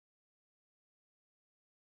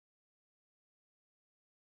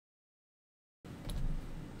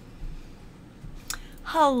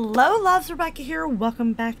Hello loves, Rebecca here.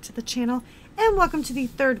 Welcome back to the channel and welcome to the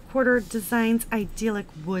third quarter Designs Idyllic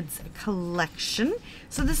Woods collection.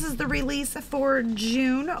 So this is the release for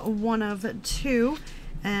June, one of two,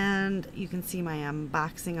 and you can see my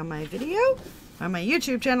unboxing on my video on my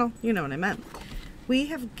YouTube channel. You know what I meant. We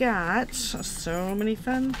have got so many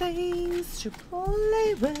fun things to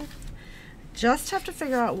play with. Just have to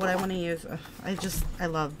figure out what I want to use. I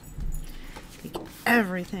love like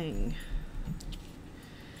everything.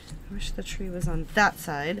 I wish the tree was on that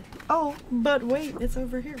side. Oh, but wait, it's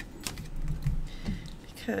over here.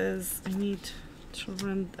 Because I need to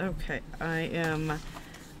run. Okay, I am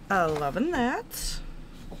loving that.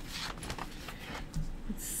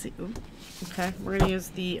 Let's see. Ooh, okay, we're going to use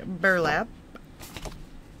the burlap.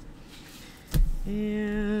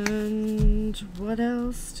 And what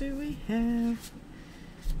else do we have?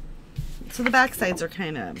 So the back sides are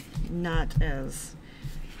kind of not as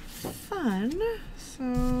fun. So,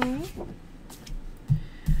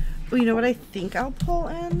 well, you know what I think I'll pull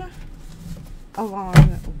in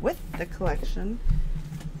along with the collection?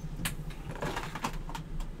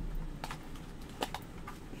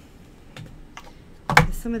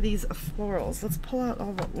 Some of these florals. Let's pull out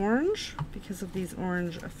all the orange because of these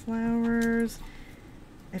orange flowers.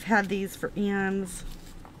 I've had these for eons.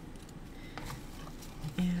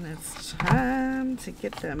 And it's time to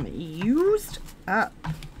get them used up.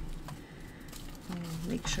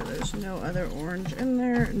 Make sure there's no other orange in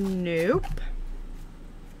there. Nope.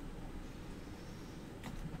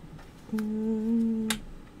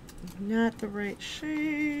 Not the right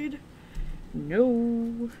shade.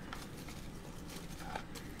 No.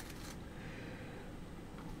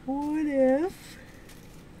 What if?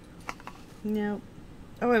 Nope.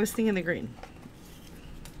 Oh, I was thinking the green.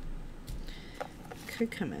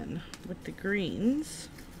 Could come in with the greens.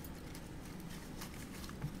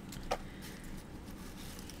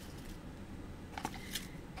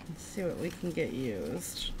 See what we can get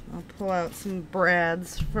used. I'll pull out some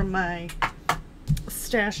brads from my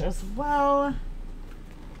stash as well.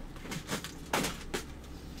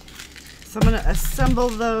 So I'm going to assemble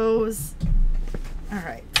those. All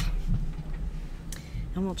right.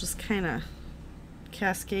 And we'll just kind of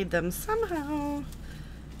cascade them somehow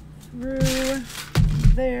through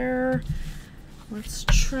there. Let's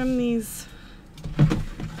trim these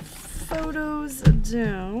photos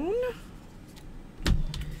down.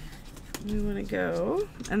 We want to go,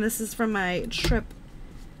 and this is from my trip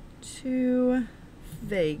to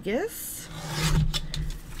Vegas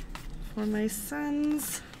for my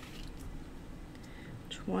son's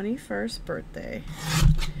 21st birthday.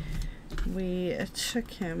 We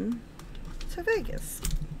took him to Vegas.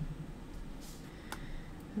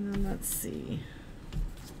 And then let's see.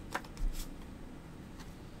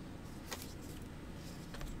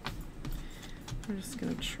 We're just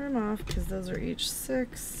going to trim off because those are each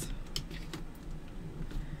 6.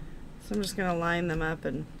 So I'm just going to line them up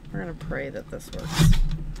and we're going to pray that this works.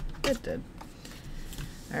 It did.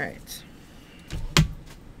 All right.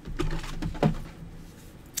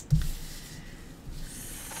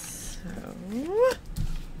 So we're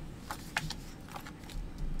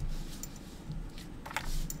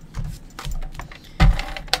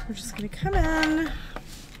just going to come in.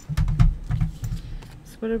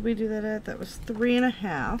 So what did we do that at? That was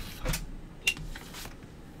 3.5.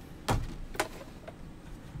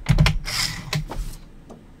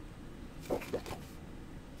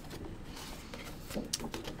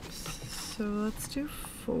 So let's do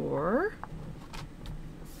 4.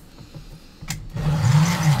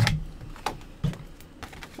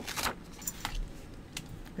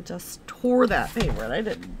 I just tore that favorite. I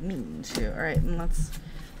didn't mean to. All right, and let's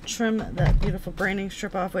trim that beautiful branding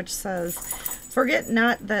strip off, which says, "Forget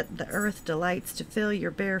not that the earth delights to fill your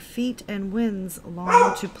bare feet and winds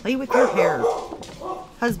long to play with your hair."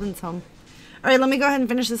 Husband's home. All right, let me go ahead and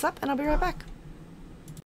finish this up, and I'll be right back.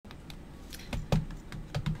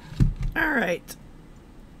 Alright,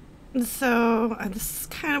 so this is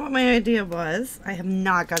kind of what my idea was. I have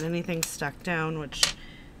not got anything stuck down, which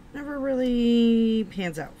never really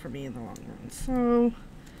pans out for me in the long run. So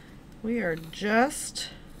we are just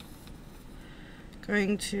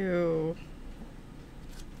going to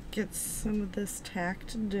get some of this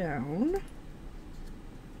tacked down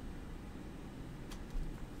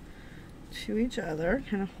to each other,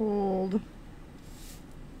 kind of hold.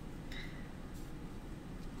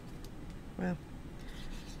 Well,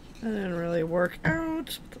 that didn't really work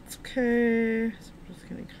out, but that's okay. So I'm just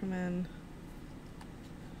going to come in.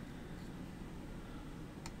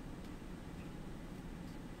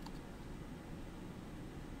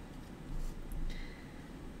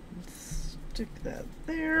 Stick that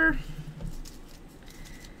there.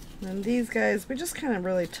 And these guys, we just kind of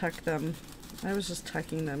really tuck them. I was just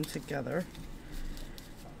tucking them together.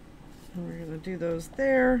 And we're going to do those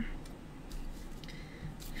there.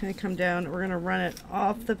 Kind of come down. We're going to run it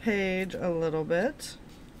off the page a little bit.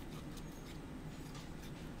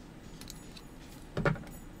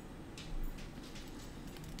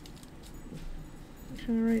 Kind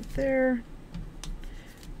of right there.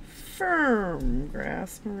 Firm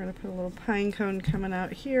grasp. We're going to put a little pine cone coming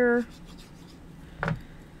out here.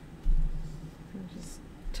 Just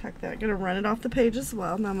tuck that. Going to run it off the page as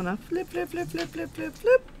well. Now I'm going to flip, flip, flip, flip, flip, flip,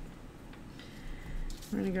 flip.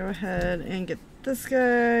 We're going to go ahead and get this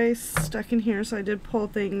guy stuck in here. So I did pull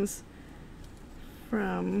things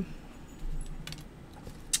from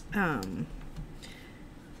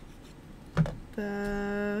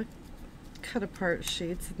the cut apart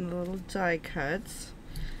sheets and the little die cuts.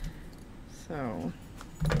 So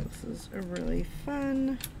this is a really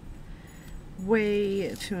fun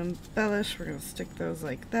way to embellish. We're going to stick those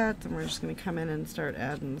like that, and we're just going to come in and start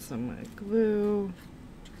adding some glue.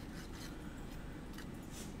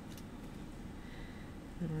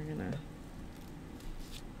 And we're going to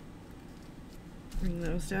bring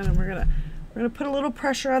those down, and we're going to put a little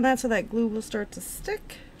pressure on that so that glue will start to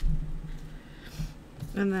stick.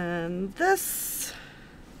 And then this,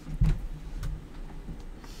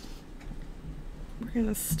 we're going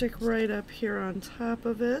to stick right up here on top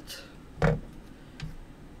of it.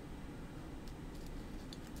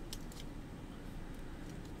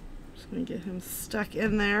 Just going to get him stuck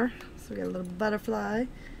in there. So we got a little butterfly.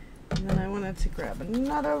 And then I wanted to grab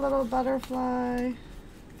another little butterfly.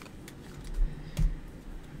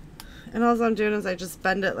 And all I'm doing is I just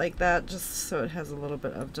bend it like that just so it has a little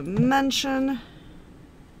bit of dimension.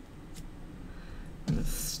 I'm going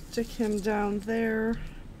to stick him down there.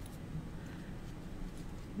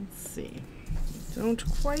 Let's see. Don't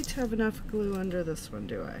quite have enough glue under this one,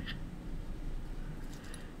 do I?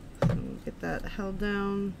 So we'll get that held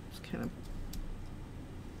down. Just kind of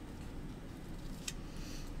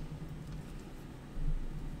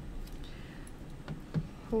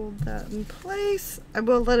hold that in place. I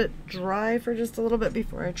will let it dry for just a little bit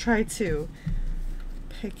before I try to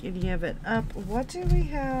pick any of it up. What do we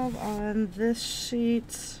have on this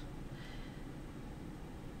sheet?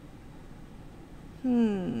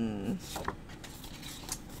 There's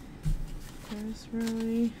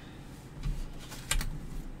really...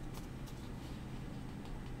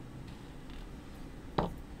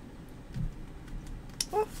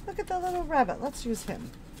 Oh, look at the little rabbit. Let's use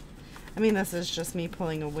him. I mean, this is just me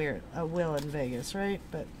pulling a will in Vegas, right?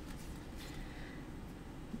 But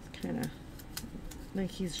it's kind of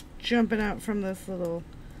like he's jumping out from this little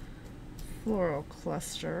floral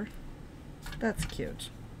cluster. That's cute.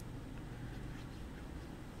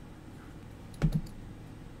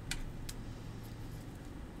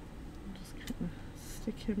 Just kind of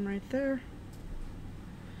stick him right there.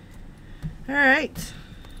 All right.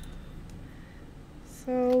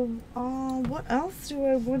 So, what else do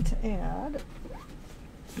I want to add?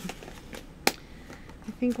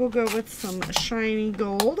 I think we'll go with some shiny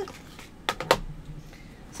gold.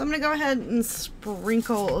 So I'm going to go ahead and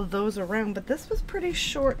sprinkle those around, but this was pretty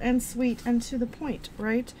short and sweet and to the point,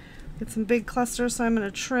 right? Get some big clusters, so I'm going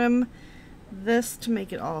to trim this to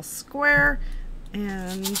make it all square.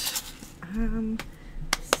 And,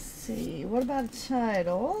 let's see, what about a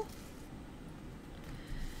title?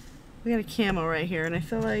 We got a camo right here, and I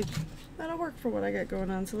feel like that'll work for what I got going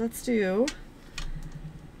on. So let's do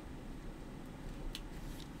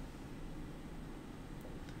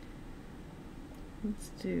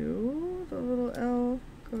the little L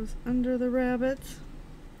goes under the rabbit.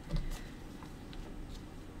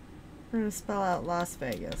 We're going to spell out Las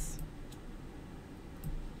Vegas.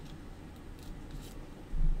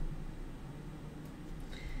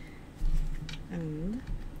 And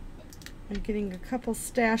I'm getting a couple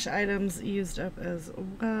stash items used up as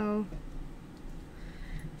well.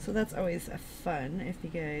 So that's always fun if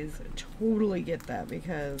you guys totally get that,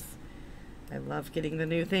 because I love getting the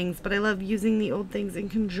new things, but I love using the old things in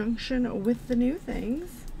conjunction with the new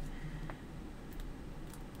things.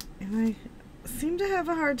 And I seem to have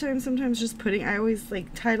a hard time sometimes just putting, I always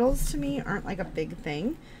like, titles to me aren't like a big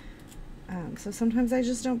thing. So sometimes I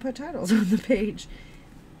just don't put titles on the page.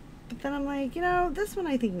 But then I'm like, you know, this one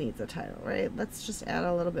I think needs a title, right? Let's just add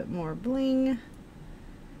a little bit more bling.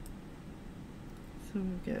 So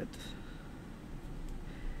we'll get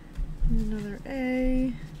another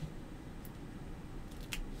A.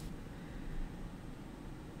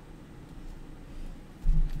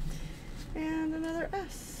 And another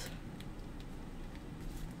S.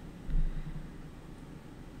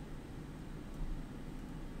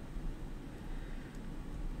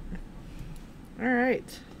 I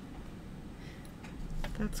Alright.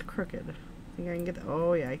 That's crooked. I think I can get that.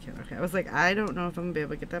 Oh, yeah, I can. Okay, I was like, I don't know if I'm going to be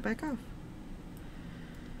able to get that back off.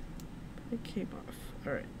 But it came off.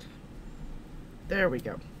 Alright. There we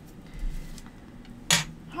go.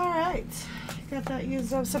 Alright. Got that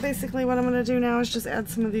used up. So basically what I'm going to do now is just add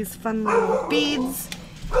some of these fun little beads.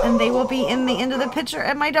 And they will be in the end of the picture.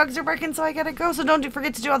 And my dogs are barking, so I gotta go. So don't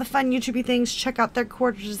forget to do all the fun YouTubey things. Check out their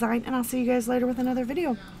quarter design. And I'll see you guys later with another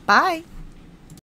video. Bye!